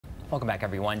Welcome back,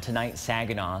 everyone. Tonight,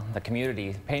 Saginaw, the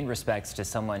community, paying respects to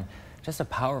someone, just a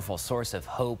powerful source of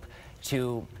hope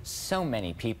to so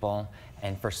many people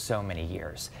and for so many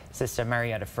years. Sister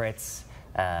Marietta Fritz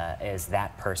is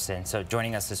that person. So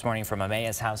joining us this morning from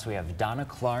Emmaus House, we have Donna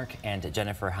Clark and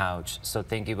Jennifer Houch. So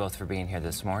thank you both for being here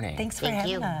this morning. Thanks for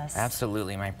having us.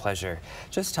 Absolutely, my pleasure.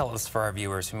 Just tell us, for our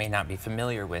viewers who may not be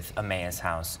familiar with Emmaus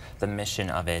House, the mission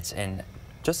of it, and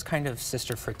just kind of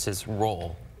Sister Fritz's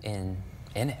role in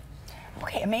it.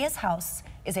 Okay, Emmaus House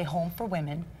is a home for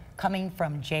women coming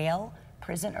from jail,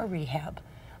 prison, or rehab.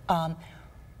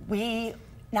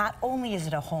 Not only is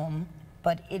it a home,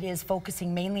 but it is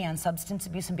focusing mainly on substance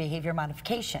abuse and behavior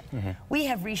modification. We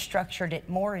have restructured it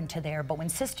more into there, but when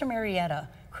Sister Marietta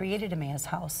created Emmaus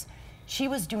House, she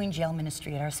was doing jail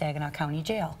ministry at our Saginaw County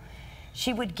Jail.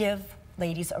 She would give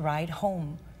ladies a ride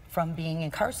home from being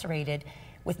incarcerated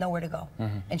with nowhere to go.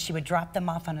 And she would drop them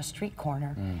off on a street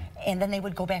corner, and then they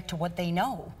would go back to what they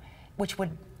know, which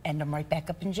would end them right back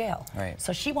up in jail.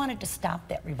 So she wanted to stop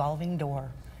that revolving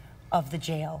door of the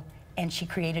jail, and she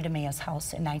created Emmaus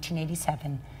House in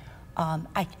 1987.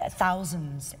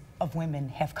 Thousands of women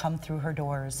have come through her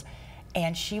doors,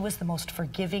 and she was the most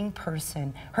forgiving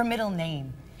person. Her middle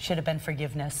name should have been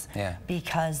Forgiveness,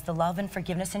 because the love and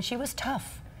forgiveness, and she was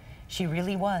tough. She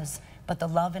really was. But the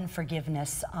love and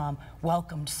forgiveness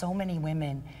welcomed so many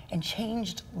women and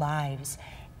changed lives.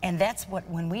 And that's what,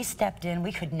 when we stepped in,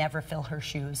 we could never fill her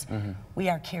shoes. We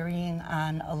are carrying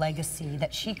on a legacy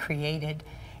that she created,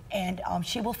 and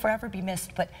she will forever be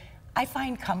missed. But I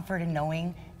find comfort in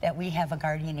knowing that we have a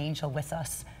guardian angel with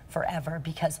us forever,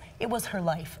 because it was her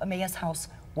life. Emmaus House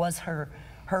was her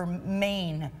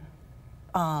main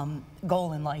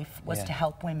goal in life, was to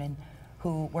help women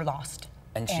who were lost.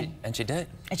 And she did.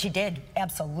 And she did.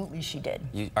 Absolutely, she did.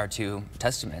 You are two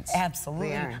testaments.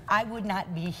 Absolutely. I would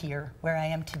not be here where I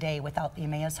am today without the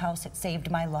Emmaus House. It saved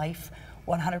my life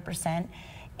 100%.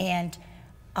 And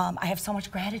I have so much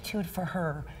gratitude for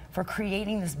her for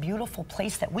creating this beautiful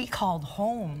place that we called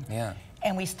home. And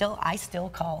I still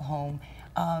call home.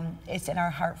 It's in our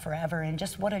heart forever. And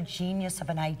just what a genius of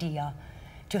an idea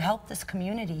to help this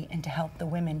community and to help the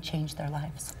women change their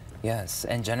lives. Yes,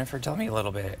 and Jennifer, tell me a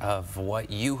little bit of what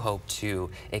you hope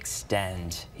to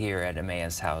extend here at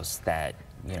Emmaus House that,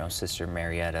 you know, Sister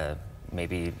Marietta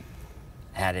maybe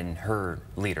had in her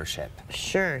leadership.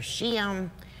 Sure, she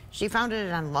founded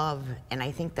it on love, and I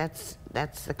think that's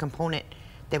the component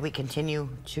that we continue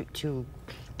to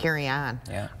carry on.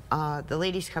 The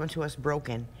ladies come to us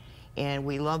broken, and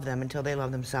we love them until they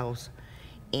love themselves,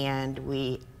 and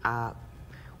we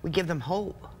give them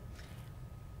hope.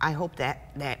 I hope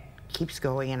that keeps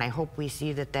going, and I hope we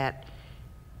see that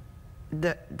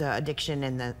the addiction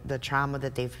and the trauma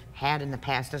that they've had in the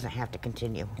past doesn't have to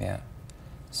continue.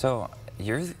 So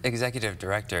you're the executive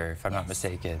director, if I'm not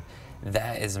mistaken.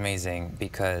 That is amazing,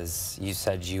 because you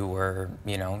said you were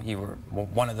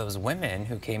one of those women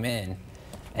who came in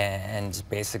and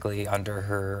basically under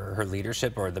her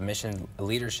leadership, or the mission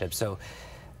leadership. So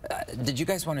did you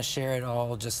guys want to share at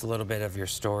all just a little bit of your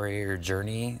story or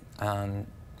journey, and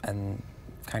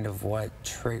kind of what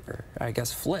trigger, I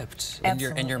guess, flipped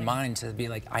in your mind to be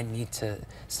like, I need to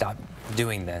stop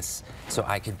doing this so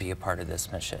I could be a part of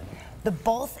this mission?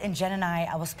 And Jen and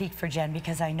I will speak for Jen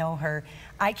because I know her.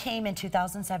 I came in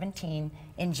 2017,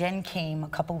 and Jen came a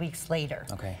couple weeks later.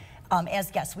 As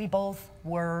guests. We both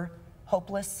were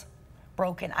hopeless,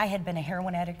 broken. I had been a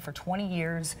heroin addict for 20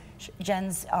 years.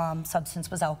 Jen's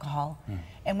substance was alcohol.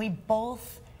 And we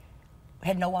both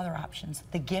had no other options.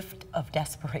 The gift of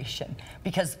desperation,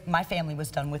 because my family was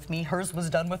done with me, hers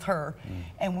was done with her.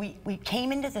 And we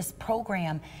came into this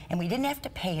program, and we didn't have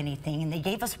to pay anything, and they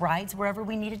gave us rides wherever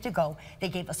we needed to go. They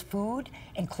gave us food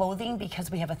and clothing, because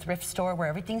we have a thrift store where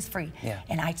everything's free.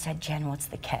 And I said, Jen, what's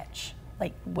the catch?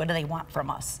 Like, what do they want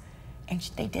from us? And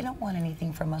they didn't want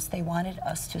anything from us. They wanted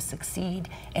us to succeed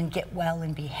and get well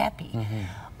and be happy.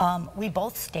 We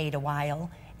both stayed a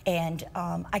while, and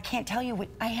I can't tell you,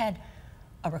 I had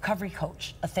a recovery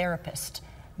coach, a therapist,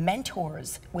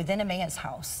 mentors within Emmaus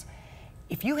House.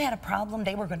 If you had a problem,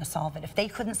 they were going to solve it. If they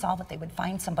couldn't solve it, they would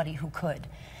find somebody who could.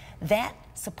 That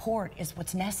support is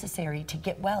what's necessary to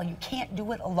get well. You can't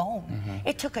do it alone.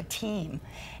 It took a team,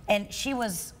 and she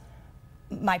was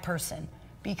my person,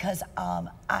 because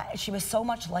she was so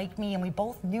much like me, and we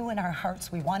both knew in our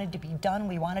hearts we wanted to be done,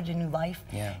 we wanted a new life,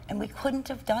 and we couldn't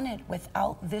have done it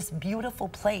without this beautiful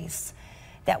place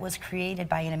that was created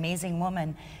by an amazing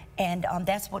woman. And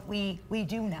that's what we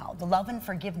do now. The love and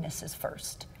forgiveness is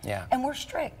first. And we're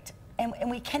strict, and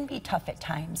we can be tough at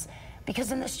times,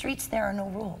 because in the streets there are no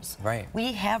rules.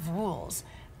 We have rules,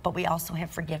 but we also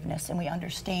have forgiveness, and we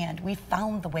understand. We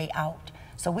found the way out.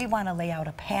 So we want to lay out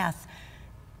a path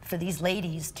for these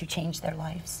ladies to change their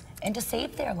lives and to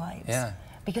save their lives. Yeah.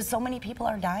 Because so many people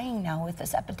are dying now with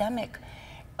this epidemic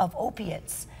of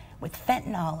opiates, with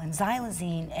fentanyl and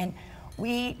xylazine, and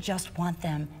we just want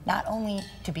them not only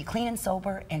to be clean and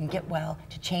sober and get well,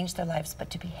 to change their lives,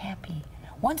 but to be happy.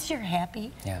 Once you're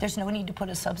happy, there's no need to put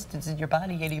a substance in your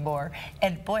body anymore.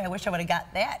 And boy, I wish I would have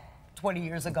got that 20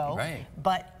 years ago. Right.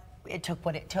 But it took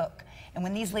what it took. And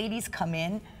when these ladies come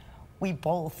in, we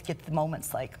both get the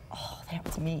moments like, oh, that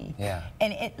was me. Yeah.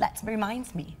 And that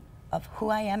reminds me of who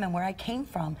I am and where I came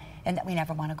from, and that we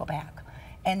never want to go back.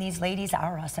 And these ladies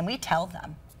are us, and we tell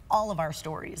them all of our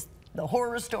stories, the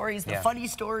horror stories, the funny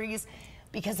stories,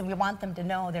 because we want them to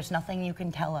know there's nothing you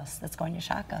can tell us that's going to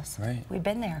shock us. Right. We've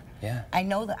been there. Yeah. I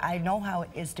know how it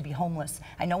is to be homeless.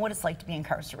 I know what it's like to be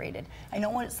incarcerated. I know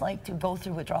what it's like to go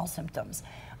through withdrawal symptoms.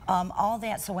 All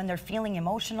that, so when they're feeling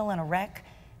emotional and a wreck,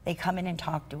 they come in and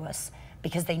talk to us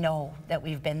because they know that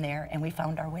we've been there and we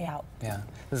found our way out. Yeah,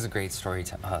 this is a great story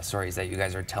stories that you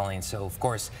guys are telling. So, of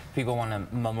course, people want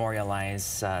to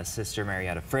memorialize Sister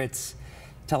Marietta Fritz.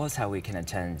 Tell us how we can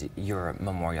attend your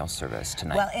memorial service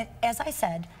tonight. Well, as I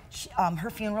said, her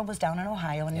funeral was down in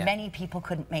Ohio, and many people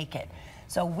couldn't make it.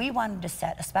 So we wanted to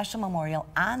set a special memorial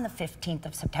on the 15th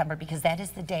of September because that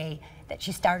is the day that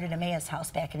she started Emmaus House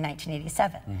back in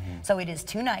 1987. So it is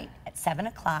tonight at 7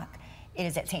 o'clock. It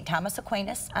is at St. Thomas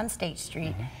Aquinas on State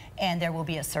Street, and there will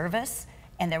be a service,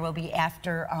 and there will be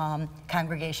after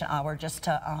congregation hour just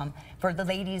to for the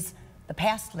ladies, the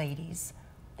past ladies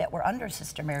that were under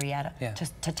Sister Marietta,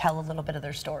 to tell a little bit of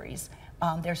their stories.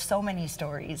 There's so many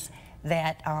stories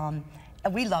that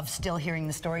we love still hearing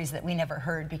the stories that we never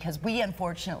heard because we,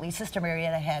 unfortunately, Sister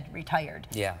Marietta had retired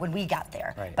when we got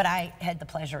there. Right. But I had the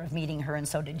pleasure of meeting her, and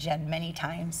so did Jen many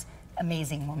times.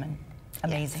 Amazing woman.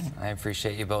 Amazing. Yes. I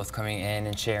appreciate you both coming in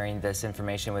and sharing this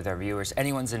information with our viewers.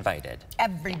 Anyone's invited.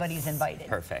 Everybody's invited.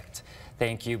 Perfect.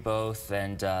 Thank you both,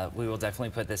 and we will definitely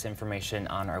put this information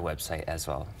on our website as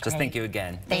well. Just thank you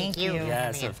again. Thank you.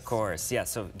 Yes, of course. Yeah,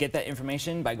 so get that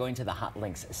information by going to the hot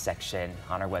links section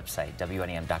on our website,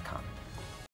 WNEM.com.